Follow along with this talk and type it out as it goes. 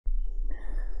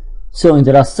So in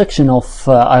the last section of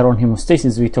iron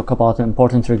hemostasis, we talk about an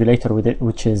important regulator with it,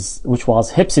 which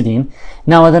was hepcidin.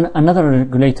 Now another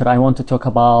regulator, I want to talk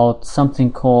about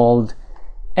something called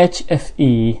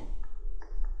Hfe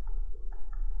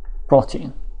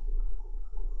protein.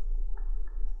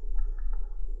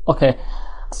 Okay,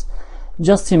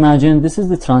 just imagine this is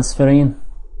the transferrin,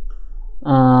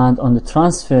 and on the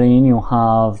transferrin you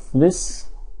have this,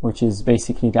 which is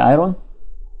basically the iron.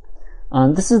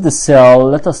 And this is the cell.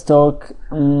 Let us talk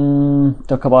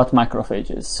about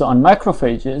macrophages. So on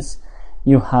macrophages,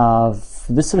 you have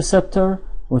this receptor,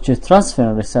 which is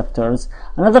transferrin receptors,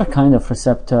 another kind of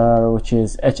receptor, which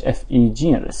is Hfe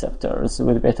gene receptors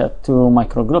with beta-2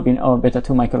 microglobulin or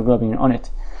beta-2 microglobulin on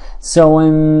it. So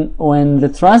when the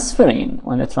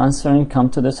transferrin come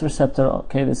to this receptor,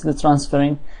 okay, this is the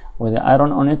transferrin with the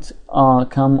iron on it,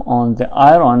 come on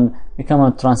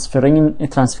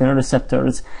transferrin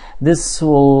receptors. This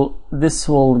will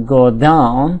go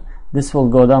down. This will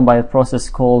go down by a process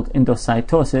called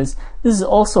endocytosis. This is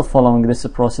also following this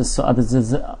process. So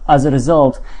as a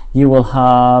result, you will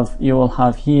have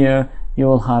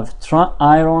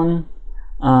iron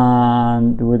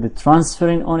and with the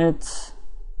transferrin on it.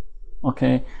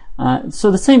 Okay.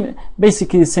 So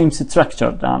basically the same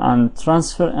structure and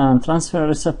transfer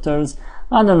receptors,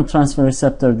 and on transfer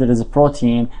receptor there is a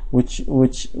protein which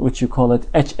you call it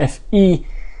Hfe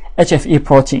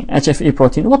protein. Hfe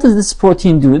protein. What does this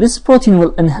protein do? This protein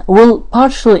will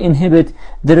partially inhibit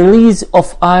the release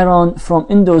of iron from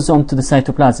endosome to the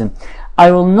cytoplasm. I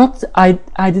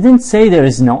didn't say there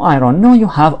is no iron. No, you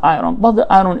have iron, but the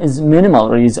iron is minimal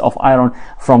release of iron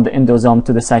from the endosome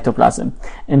to the cytoplasm,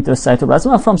 into the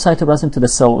cytoplasm, and from cytoplasm to the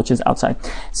cell, which is outside.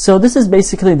 So this is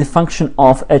basically the function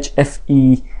of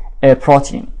Hfe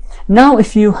protein. Now,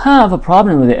 if you have a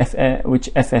problem with Hfe,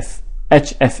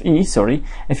 sorry,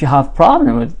 if you have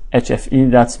problem with Hfe,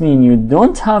 that means you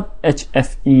don't have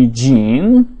Hfe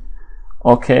gene.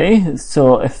 Okay,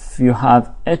 so if you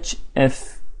have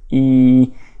Hfe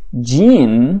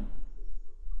gene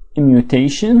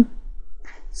mutation,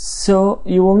 so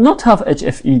you will not have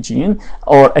Hfe gene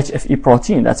or Hfe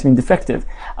protein. That's been defective.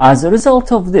 As a result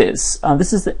of this,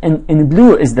 this is in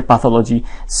blue is the pathology.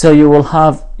 So you will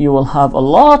have a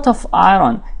lot of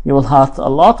iron. You will have a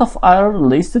lot of iron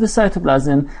released to the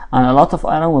cytoplasm, and a lot of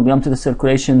iron will come to the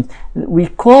circulation. We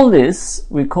call this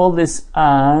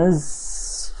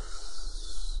as,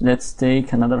 let's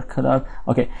take another color.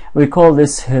 Okay, we call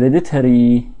this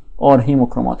hereditary or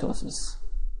hemochromatosis.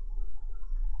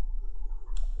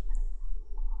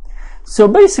 So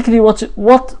basically, what the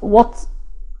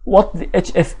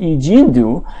Hfe gene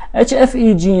do?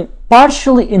 Hfe gene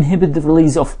partially inhibit the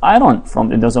release of iron from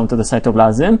the endosome to the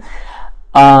cytoplasm.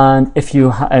 And if you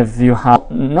have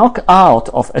knockout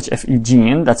of Hfe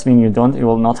gene, that means you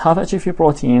will not have Hfe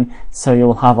protein, so you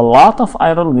will have a lot of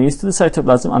iron released to the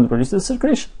cytoplasm and released to the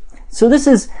circulation. So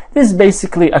this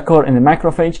basically occur in the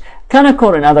macrophage, can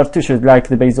occur in other tissues like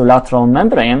the basolateral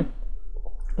membrane,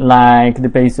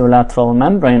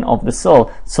 of the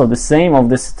cell. So the same of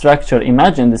the structure,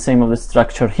 imagine the same of the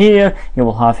structure here. You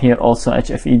will have here also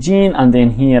Hfe gene, and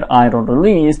then here iron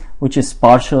release, which is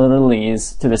partial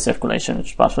release to the circulation,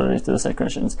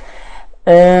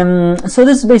 so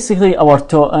this is basically our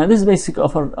talk.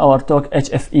 Our talk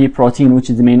Hfe protein, which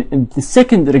is the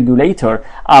second regulator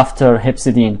after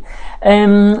hepcidin.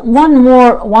 One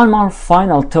more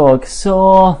final talk.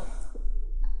 So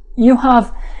you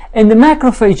have, in the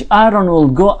macrophage, iron will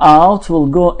go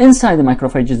inside the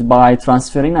macrophages by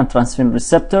transferrin and transferrin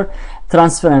receptor,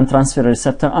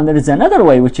 and there is another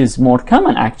way which is more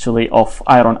common actually of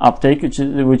iron uptake,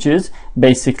 which is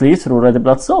basically through red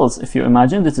blood cells. If you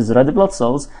imagine this is red blood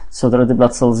cells, so the red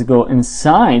blood cells go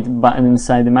inside the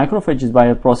macrophages by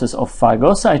a process of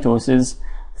phagocytosis,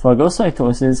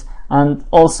 and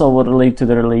also will relate to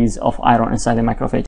the release of iron inside the macrophage.